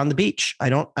and to be on the beach. I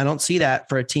don't see that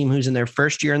for a team who's in their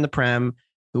first year in the Prem,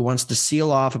 who wants to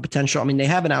seal off a potential. I mean, they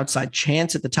have an outside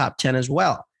chance at the top 10 as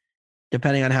well,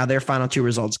 depending on how their final two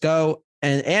results go.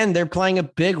 And they're playing a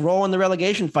big role in the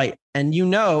relegation fight. And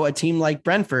a team like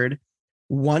Brentford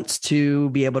wants to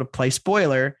be able to play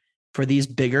spoiler for these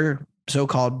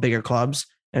so-called bigger clubs.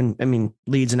 And I mean,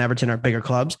 Leeds and Everton are bigger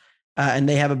clubs. And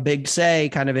they have a big say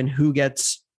kind of in who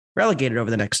gets relegated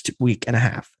over the next week and a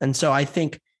half. And so I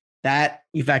think that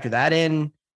you factor that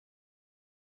in.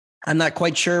 I'm not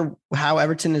quite sure how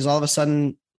Everton is all of a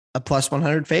sudden a plus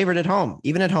 100 favorite at home,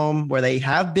 even at home where they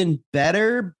have been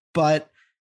better, but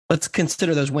let's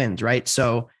consider those wins, right?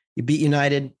 So you beat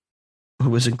United, who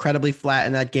was incredibly flat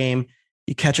in that game.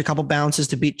 You catch a couple bounces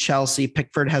to beat Chelsea.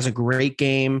 Pickford has a great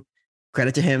game.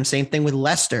 Credit to him. Same thing with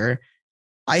Leicester.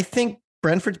 I think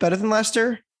Brentford's better than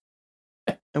Leicester.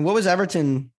 And what was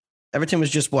Everton? Everton was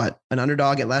just what? An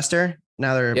underdog at Leicester?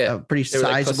 Now they're a pretty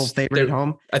sizable favorite at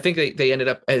home. I think they ended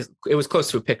up as it was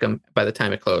close to a pick 'em by the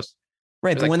time it closed.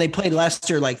 Right, but when they played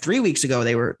Leicester like 3 weeks ago,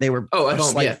 they were at home.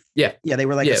 Slight, they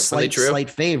were like a slight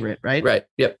favorite, right? Right.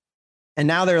 Yep. And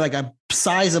now they're like a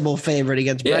sizable favorite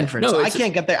against Brentford. So I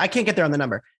can't get there. I can't get there on the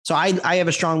number. So I have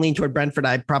a strong lean toward Brentford.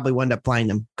 I probably will end up playing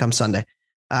them come Sunday.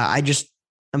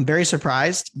 I'm very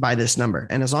surprised by this number.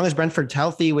 And as long as Brentford's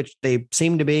healthy, which they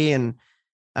seem to be, and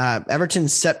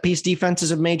Everton's set piece defense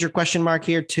is a major question mark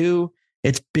here too.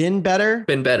 It's been better.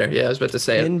 Yeah, I was about to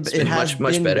say it has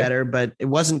much better, but it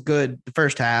wasn't good the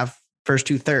first half, first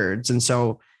 2/3. And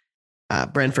so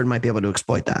Brentford might be able to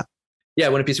exploit that. Yeah, I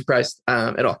wouldn't be surprised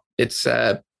at all. It's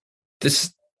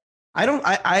this.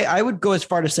 I would go as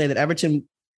far to say that Everton.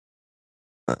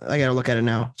 I got to look at it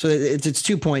now. So it's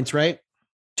 2 points, right?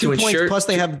 2 points plus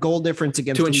they have goal difference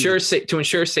against to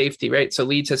ensure safety, right? So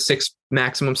Leeds has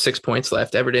maximum 6 points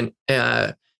left. Everton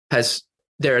they're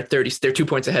 2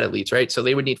 points ahead of Leeds, right? So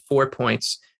they would need 4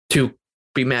 points to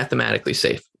be mathematically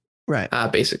safe, right?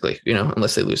 Basically,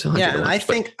 unless they lose 100. Yeah, and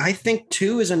I think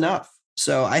 2 is enough.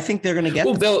 So I think they're going to get.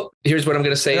 Well, here's what I'm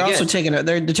going to say. They're again.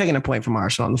 also taking a point from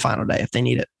Arsenal on the final day if they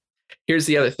need it. Here's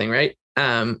the other thing, right?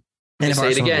 And if say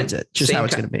Arsenal it again, wins it, just how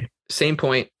it's going to be. Same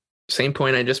point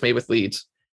I just made with Leeds.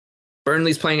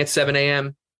 Burnley's playing at 7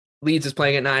 a.m. Leeds is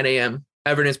playing at 9 a.m.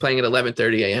 Everton is playing at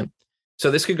 11:30 a.m. So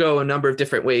this could go a number of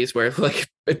different ways where like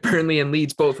if Burnley and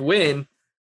Leeds both win,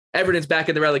 Everton's back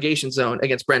in the relegation zone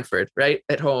against Brentford, right?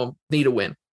 At home, need a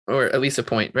win or at least a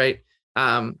point, right?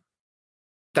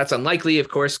 That's unlikely. Of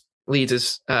course, Leeds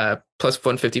is plus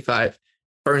 155.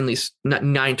 Burnley's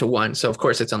 9-1. So of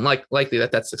course it's unlikely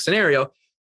that that's the scenario.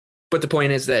 But the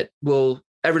point is that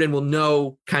Everton will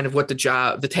know kind of what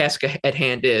the task at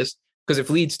hand is. Because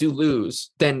if Leeds do lose,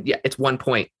 then it's 1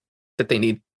 point that they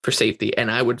need for safety. And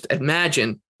I would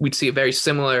imagine we'd see a very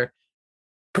similar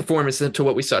performance to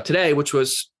what we saw today, which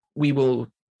was we will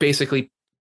basically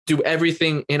do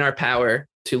everything in our power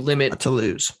to limit to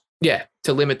lose. Yeah,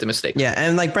 to limit the mistakes. Yeah,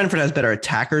 and like Brentford has better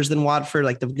attackers than Watford.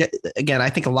 Again, I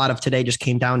think a lot of today just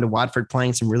came down to Watford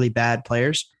playing some really bad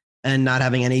players and not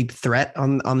having any threat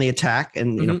on the attack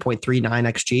and 0.39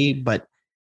 XG. But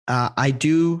I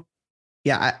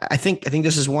think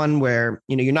this is one where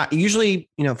you're not usually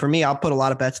for me I'll put a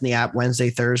lot of bets in the app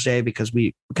Wednesday, Thursday because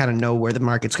we kind of know where the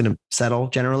market's going to settle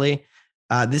generally.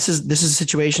 This is a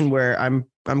situation where I'm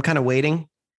kind of waiting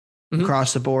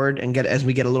across the board and as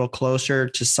we get a little closer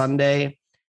to Sunday,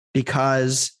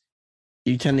 because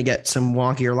you tend to get some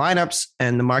wonkier lineups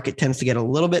and the market tends to get a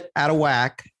little bit out of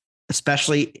whack,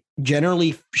 especially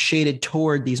generally shaded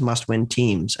toward these must-win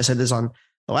teams. I said this on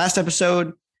the last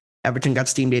episode. Everton got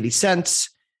steamed 80 cents.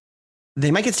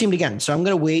 They might get steamed again. So I'm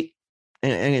going to wait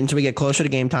until we get closer to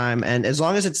game time. And as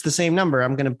long as it's the same number,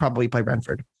 I'm going to probably play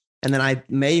Brentford. And then I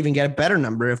may even get a better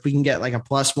number if we can get like a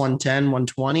plus 110,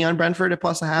 120 on Brentford at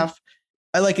plus a half.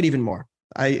 I like it even more.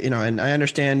 And I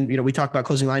understand, we talk about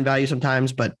closing line value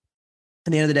sometimes, but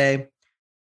at the end of the day,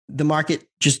 the market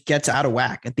just gets out of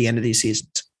whack at the end of these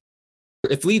seasons.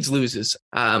 If Leeds loses,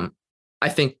 I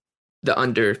think the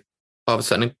under all of a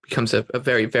sudden becomes a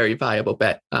very, very viable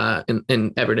bet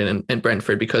in Everton and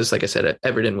Brentford, because like I said,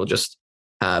 Everton will just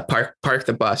park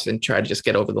the bus and try to just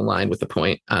get over the line with the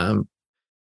point.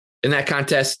 In that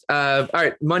contest. All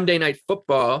right. Monday Night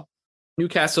Football,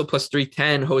 Newcastle plus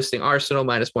 310 hosting Arsenal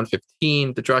minus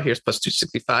 115. The draw here is plus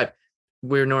 265.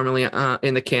 We're normally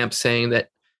in the camp saying that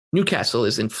Newcastle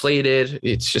is inflated.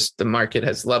 It's just the market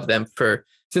has loved them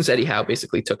since Eddie Howe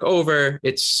basically took over.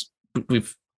 It's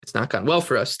not gone well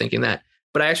for us thinking that,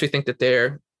 but I actually think that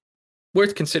they're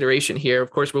worth consideration here. Of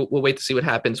course, we'll wait to see what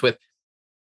happens with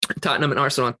Tottenham and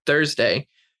Arsenal on Thursday.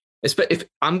 If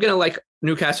I'm going to like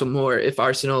Newcastle more if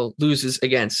Arsenal loses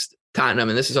against Tottenham,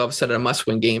 and this is all of a sudden a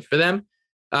must-win game for them,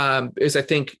 is I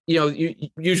think,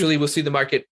 usually we'll see the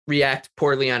market react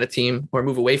poorly on a team or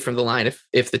move away from the line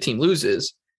if the team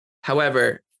loses.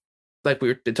 However, like we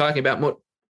were talking about,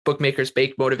 bookmakers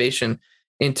bake motivation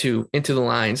into the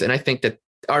lines. And I think that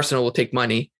Arsenal will take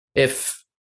money if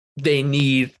they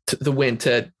need the win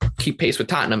to keep pace with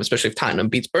Tottenham, especially if Tottenham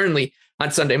beats Burnley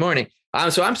on Sunday morning.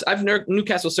 So I've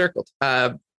Newcastle circled.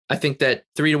 I think that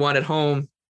 3-1 at home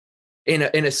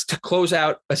to close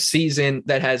out a season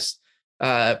that has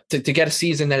to get a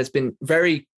season that has been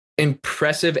very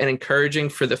impressive and encouraging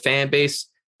for the fan base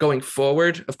going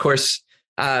forward. Of course,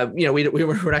 we're not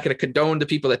going to condone the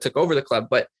people that took over the club,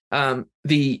 but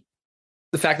the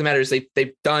fact of the matter is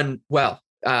they've done well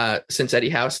since Eddie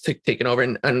Howe's taken over,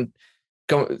 and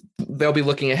they'll be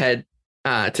looking ahead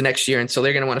to next year, and so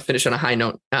they're going to want to finish on a high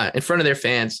note in front of their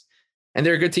fans. And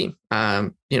they're a good team.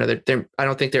 I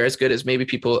don't think they're as good as maybe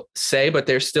people say, but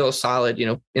they're still solid.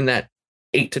 In that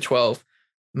 8 to 12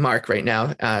 mark right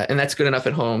now, and that's good enough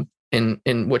at home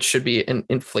in what should be an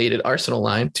inflated Arsenal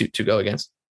line to go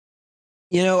against.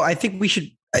 I think we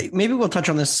should maybe we'll touch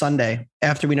on this Sunday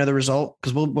after we know the result,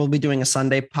 because we'll be doing a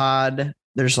Sunday pod.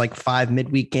 There's like 5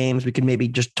 midweek games. We could maybe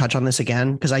just touch on this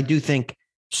again, because I do think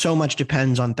so much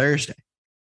depends on Thursday,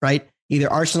 right?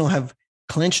 Either Arsenal have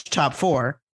clinched top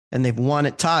 4 and they've won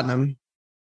at Tottenham,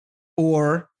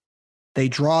 or they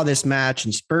draw this match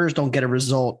and Spurs don't get a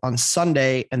result on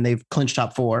Sunday and they've clinched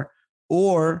top 4,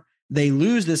 or they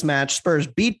lose this match, Spurs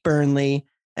beat Burnley,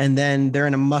 and then they're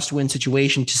in a must-win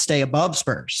situation to stay above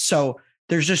Spurs. So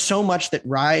there's just so much that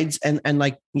rides, and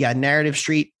Narrative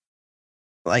Street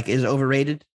is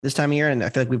overrated this time of year, and I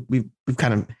feel like we've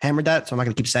kind of hammered that, so I'm not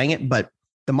going to keep saying it, but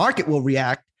the market will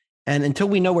react, and until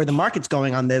we know where the market's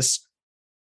going on this,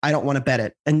 I don't want to bet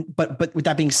it. But with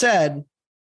that being said, in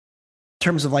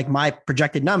terms of my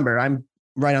projected number, I'm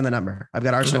right on the number. I've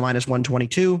got Arsenal minus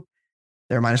 122.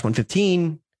 They're minus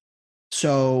 115.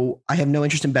 So I have no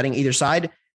interest in betting either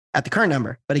side at the current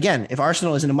number. But again, if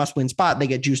Arsenal is in a must-win spot, they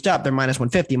get juiced up. They're minus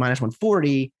 150, minus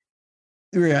 140.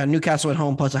 Newcastle at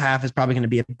home plus a half is probably going to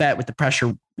be a bet with the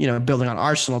pressure, building on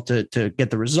Arsenal to get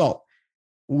the result.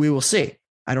 We will see.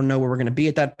 I don't know where we're going to be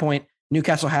at that point.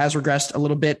 Newcastle has regressed a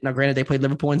little bit. Now, granted, they played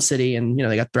Liverpool and City and,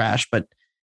 they got thrashed, but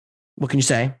what can you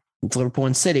say? It's Liverpool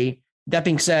and City. That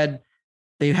being said,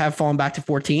 they have fallen back to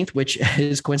 14th, which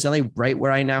is coincidentally right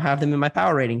where I now have them in my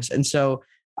power ratings. And so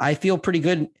I feel pretty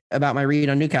good about my read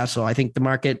on Newcastle. I think the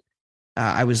market,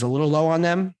 I was a little low on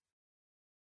them.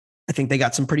 I think they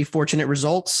got some pretty fortunate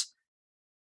results.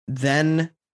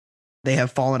 Then they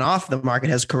have fallen off. The market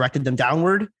has corrected them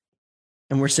downward.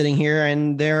 And we're sitting here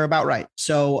and they're about right.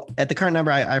 So at the current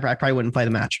number, I probably wouldn't play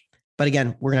the match. But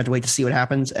again, we're going to have to wait to see what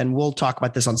happens. And we'll talk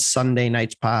about this on Sunday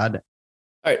night's pod.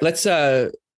 All right, let's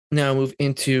now move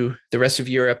into the rest of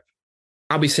Europe.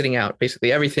 I'll be sitting out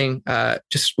basically everything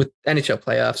just with NHL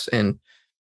playoffs and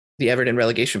the Everton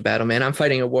relegation battle, man. I'm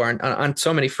fighting a war on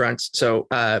so many fronts. So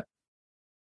I'm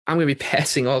going to be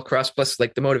passing all across, plus the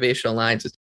motivational lines.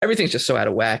 Everything's just so out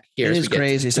of whack here. It is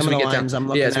crazy. Some of the lines I'm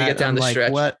looking at, as we get down the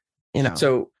stretch. What?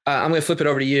 So I'm going to flip it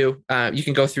over to you. You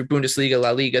can go through Bundesliga,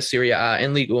 La Liga, Serie A,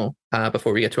 and Ligue 1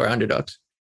 before we get to our underdogs.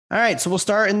 All right. So we'll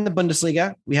start in the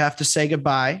Bundesliga. We have to say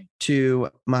goodbye to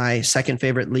my second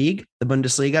favorite league, the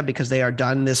Bundesliga, because they are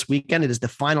done this weekend. It is the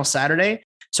final Saturday.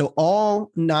 So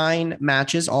all 9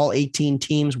 matches, all 18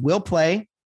 teams will play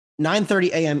 9:30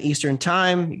 a.m. Eastern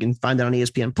time. You can find that on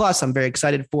ESPN Plus. I'm very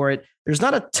excited for it. There's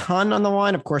not a ton on the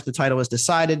line. Of course, the title is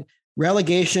decided.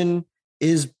 Relegation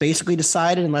is basically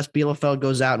decided unless Bielefeld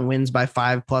goes out and wins by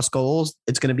 5+ goals.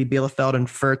 It's going to be Bielefeld and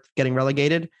Fürth getting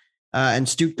relegated. And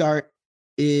Stuttgart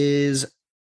has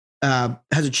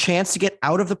a chance to get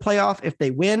out of the playoff if they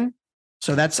win.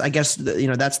 So that's, I guess,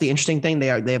 that's the interesting thing. They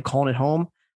have Köln at home.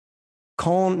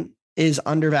 Köln is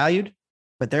undervalued,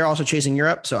 but they're also chasing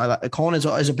Europe. So Köln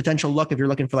is a potential look if you're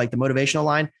looking for the motivational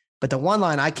line. But the one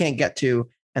line I can't get to,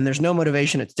 and there's no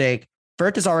motivation at stake.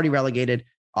 Fürth is already relegated.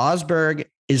 Augsburg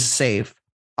is safe.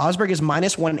 Augsburg is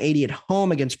minus 180 at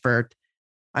home against Fürth.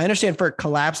 I understand Fürth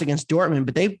collapsed against Dortmund,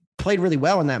 but they played really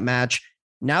well in that match.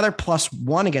 Now they're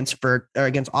 +1 against Fürth, or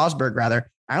against Augsburg rather.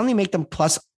 I only make them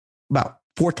plus about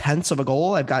 0.4 of a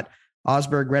goal. I've got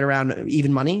Augsburg right around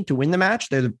even money to win the match.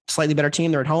 They're the slightly better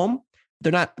team. They're at home.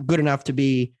 They're not good enough to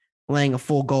be laying a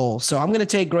full goal. So I'm going to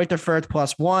take Greuther Fürth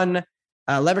 +1.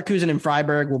 Leverkusen and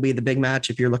Freiburg will be the big match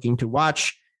if you're looking to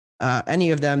watch any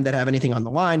of them that have anything on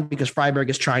the line, because Freiburg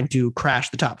is trying to crash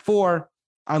the top 4.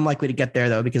 Unlikely to get there,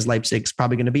 though, because Leipzig's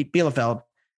probably going to beat Bielefeld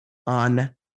on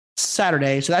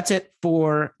Saturday. So that's it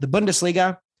for the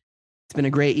Bundesliga. It's been a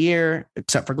great year,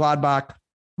 except for Gladbach.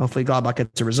 Hopefully Gladbach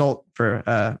gets a result for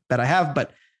bet I have.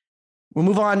 But we'll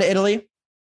move on to Italy.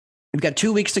 We've got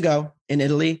 2 weeks to go in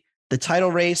Italy. The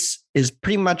title race is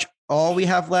pretty much all we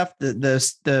have left.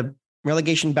 The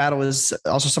relegation battle is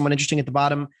also somewhat interesting at the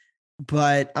bottom.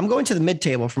 But I'm going to the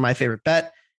mid-table for my favorite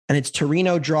bet, and it's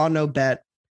Torino draw no bet,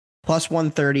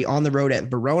 +130 on the road at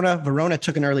Verona. Verona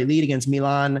took an early lead against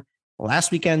Milan last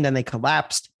weekend, then they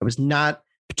collapsed. I was not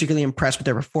particularly impressed with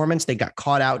their performance. They got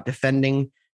caught out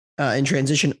defending in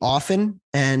transition often,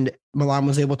 and Milan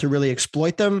was able to really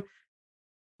exploit them.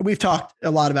 We've talked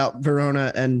a lot about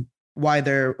Verona and why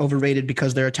they're overrated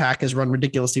because their attack has run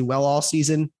ridiculously well all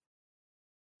season.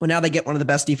 Well, now they get one of the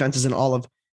best defenses in all of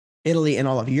Italy and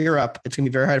all of Europe. It's going to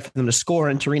be very hard for them to score.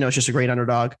 And Torino is just a great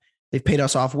underdog. They've paid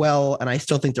us off well, and I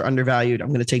still think they're undervalued. I'm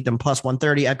going to take them plus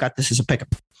 130. I've got this as a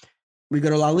pickup. We go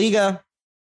to La Liga.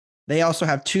 They also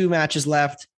have 2 matches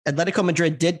left. Atletico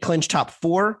Madrid did clinch top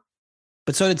 4,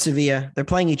 but so did Sevilla. They're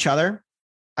playing each other.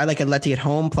 I like Atleti at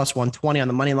home, plus 120 on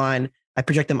the money line. I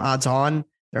project them odds on.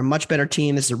 They're a much better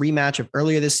team. This is a rematch of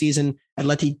earlier this season.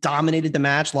 Atleti dominated the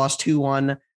match, lost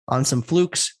 2-1 on some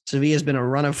flukes. Sevilla has been a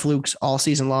run of flukes all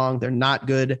season long. They're not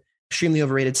good. Extremely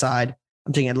overrated side.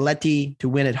 I'm taking Atleti to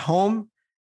win at home.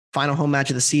 Final home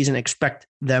match of the season. Expect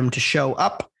them to show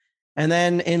up. And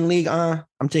then in Ligue 1,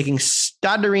 I'm taking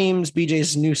Stade de Reims,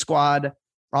 BJ's new squad,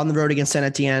 on the road against Saint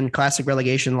Etienne. Classic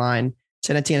relegation line.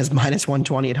 Saint Etienne is minus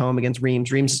 120 at home against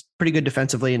Reims. Reims is pretty good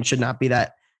defensively and should not be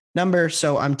that number.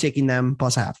 So I'm taking them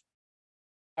plus half.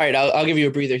 All right, I'll give you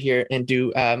a breather here and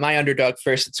do my underdog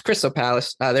first. It's Crystal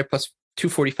Palace. They're plus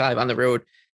 245 on the road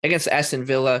against Aston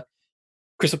Villa.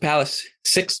 Crystal Palace,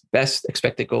 6th best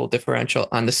expected goal differential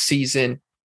on the season.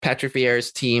 Patrick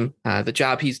Vieira's team, the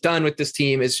job he's done with this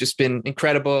team has just been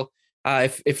incredible.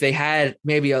 If they had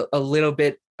maybe a little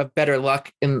bit of better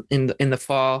luck in the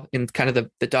fall, in kind of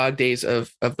the dog days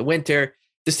of the winter,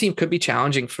 this team could be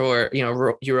challenging for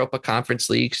Europa Conference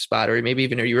League spot or maybe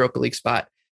even a Europa League spot.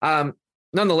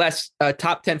 Nonetheless, a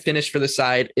top 10 finish for the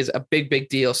side is a big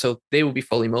deal. So they will be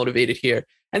fully motivated here,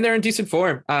 and they're in decent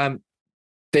form.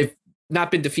 They've not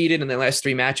been defeated in their last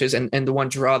 3 matches. And the one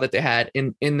draw that they had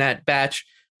in that batch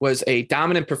was a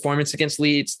dominant performance against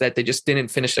Leeds that they just didn't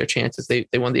finish their chances. They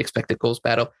won the expected goals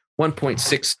battle,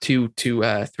 1.62 to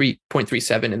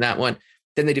 3.37 in that one.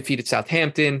 Then they defeated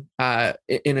Southampton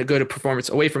in a good performance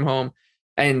away from home.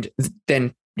 And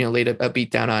then, laid a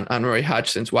beat down on Roy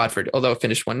Hodgson's Watford. Although it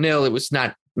finished 1-0, it was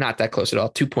not that close at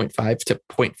all, 2.5 to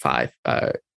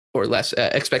 0.5 or less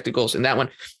expected goals in that one.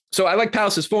 So I like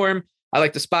Palace's form. I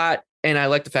like the spot. And I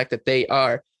like the fact that they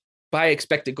are, by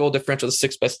expected goal differential, the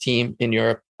 6th best team in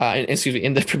Europe.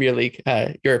 In the Premier League.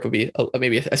 Europe would be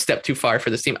maybe a step too far for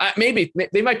this team. Maybe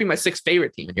they might be my 6th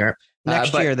favorite team in Europe.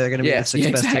 Next year, they're going to be the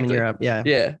 6th best team in Europe.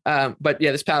 Yeah. But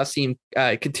this Palace team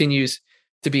continues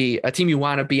to be a team you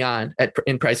want to be on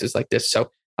in prices like this. So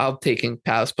I'll taking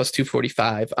Palace plus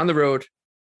 245 on the road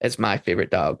as my favorite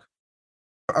dog.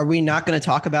 Are we not going to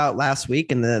talk about last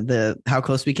week and the how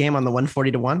close we came on the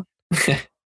 140 to 1?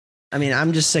 I mean,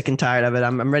 I'm just sick and tired of it.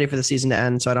 I'm ready for the season to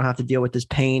end so I don't have to deal with this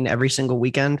pain every single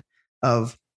weekend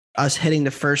of us hitting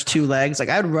the first 2 legs. Like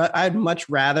I'd much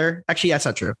rather, actually, that's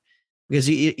not true because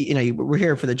we're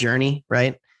here for the journey,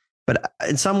 right? But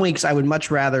in some weeks I would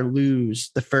much rather lose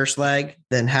the first leg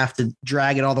than have to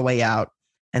drag it all the way out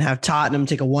and have Tottenham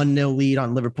take a 1-0 lead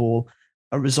on Liverpool,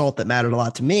 a result that mattered a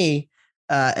lot to me,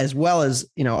 as well as,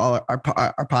 all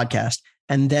our podcast.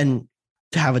 And then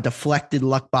to have a deflected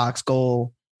luck box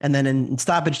goal. And then in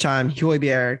stoppage time,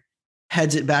 Højbjerg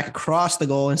heads it back across the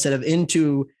goal instead of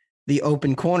into the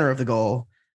open corner of the goal.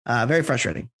 Very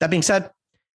frustrating. That being said,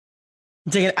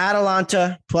 I'm taking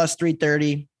Atalanta plus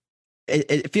 330.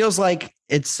 It feels like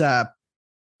it's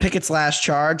Pickett's last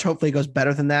charge. Hopefully it goes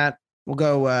better than that. We'll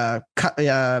go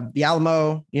the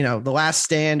Alamo, the last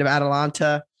stand of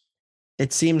Atalanta.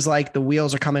 It seems like the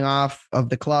wheels are coming off of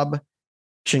the club.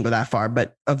 Shouldn't go that far,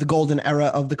 but of the golden era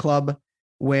of the club,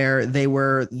 where they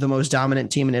were the most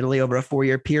dominant team in Italy over a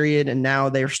 4-year period. And now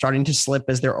they're starting to slip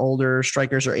as their older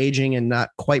strikers are aging and not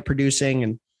quite producing.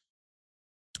 And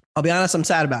I'll be honest, I'm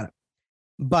sad about it.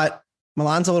 But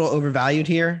Milan's a little overvalued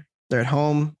here. They're at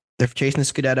home. They're chasing the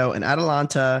Scudetto. And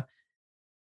Atalanta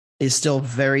is still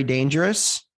very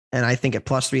dangerous. And I think at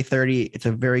plus 330, it's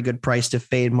a very good price to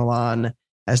fade Milan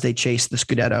as they chase the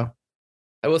Scudetto.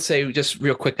 I will say just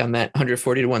real quick on that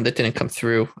 140 to 1 that didn't come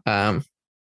through.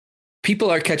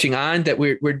 People are catching on that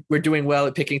we're doing well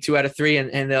at picking 2 out of 3,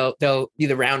 and they'll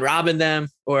either round robin them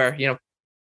or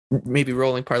maybe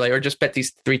rolling parlay or just bet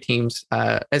these 3 teams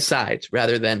as sides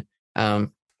rather than I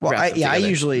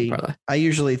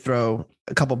usually throw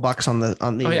a couple bucks on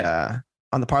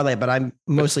the parlay, but I'm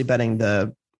mostly betting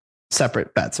the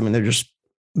separate bets. I mean, they're just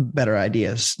better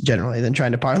ideas generally than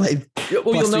trying to parlay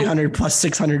plus 300 plus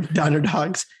 600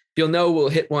 underdogs. You'll know we'll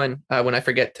hit one when I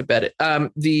forget to bet it.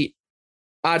 The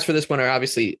odds for this one are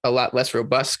obviously a lot less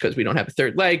robust because we don't have a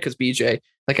third leg, because BJ,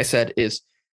 like I said, is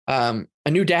a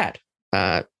new dad,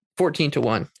 14 to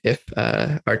 1 if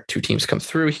our 2 teams come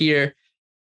through here.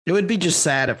 It would be just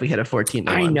sad if we hit a 14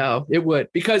 to 1. I know it would,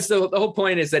 because the whole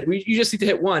point is that you just need to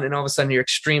hit one and all of a sudden you're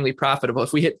extremely profitable.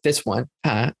 If we hit this one,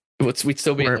 we'd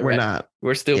still be in the red.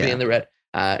 We're still being in the red.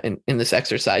 in this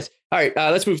exercise. All right,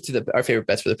 let's move to our favorite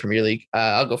bets for the Premier League.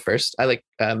 I'll go first. I like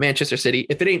Manchester City.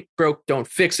 If it ain't broke, don't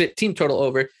fix it. Team total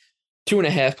over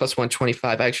 2.5 plus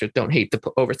 125. I actually don't hate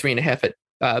the over 3.5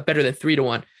 at better than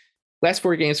 3-1. Last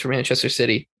 4 games for Manchester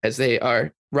City as they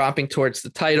are romping towards the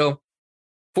title.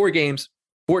 4 games,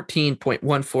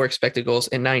 14.14 expected goals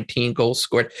and 19 goals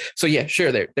scored. So yeah,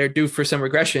 sure, they're due for some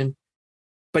regression,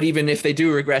 but even if they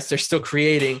do regress, they're still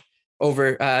creating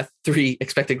over 3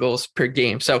 expected goals per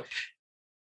game. So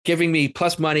giving me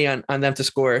plus money on them to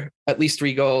score at least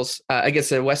 3 goals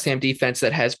against a West Ham defense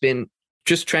that has been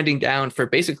just trending down for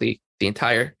basically the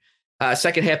entire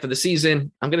second half of the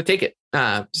season. I'm going to take it.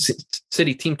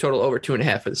 City team total over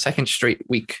 2.5 for the second straight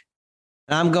week.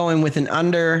 I'm going with an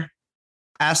under.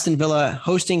 Aston Villa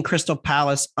hosting Crystal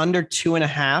Palace under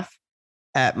 2.5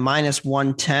 at minus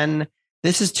 110.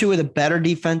 This is 2 of the better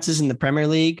defenses in the Premier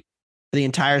League for the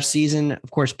entire season.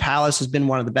 Of course, Palace has been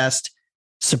one of the best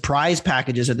surprise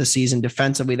packages of the season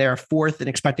defensively. They are 4th in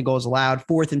expected goals allowed,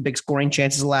 4th in big scoring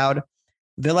chances allowed.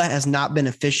 Villa has not been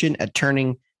efficient at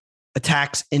turning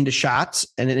attacks into shots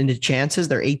and into chances.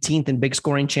 They're 18th in big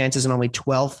scoring chances and only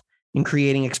 12th in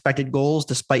creating expected goals,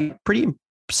 despite pretty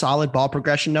solid ball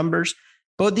progression numbers.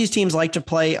 Both these teams like to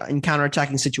play in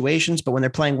counterattacking situations, but when they're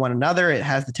playing one another, it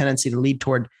has the tendency to lead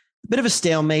toward a bit of a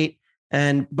stalemate.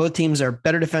 And both teams are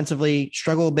better defensively,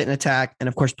 struggle a bit in attack. And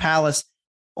of course, Palace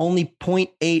only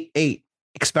 0.88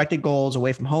 expected goals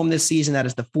away from home this season. That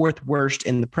is the 4th worst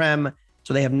in the Prem.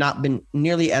 So they have not been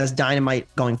nearly as dynamite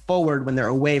going forward when they're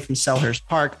away from Selhurst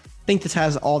Park. I think this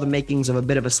has all the makings of a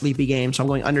bit of a sleepy game. So I'm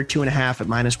going under 2.5 at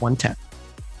minus 110.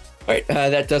 All right,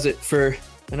 that does it for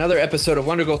another episode of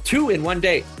Wonder Goal 2 in one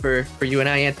day for you and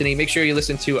I, Anthony. Make sure you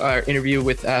listen to our interview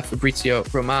with Fabrizio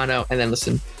Romano and then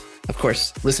listen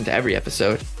to every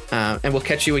episode. And we'll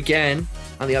catch you again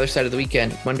on the other side of the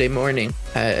weekend, Monday morning,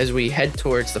 as we head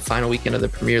towards the final weekend of the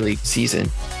Premier League season.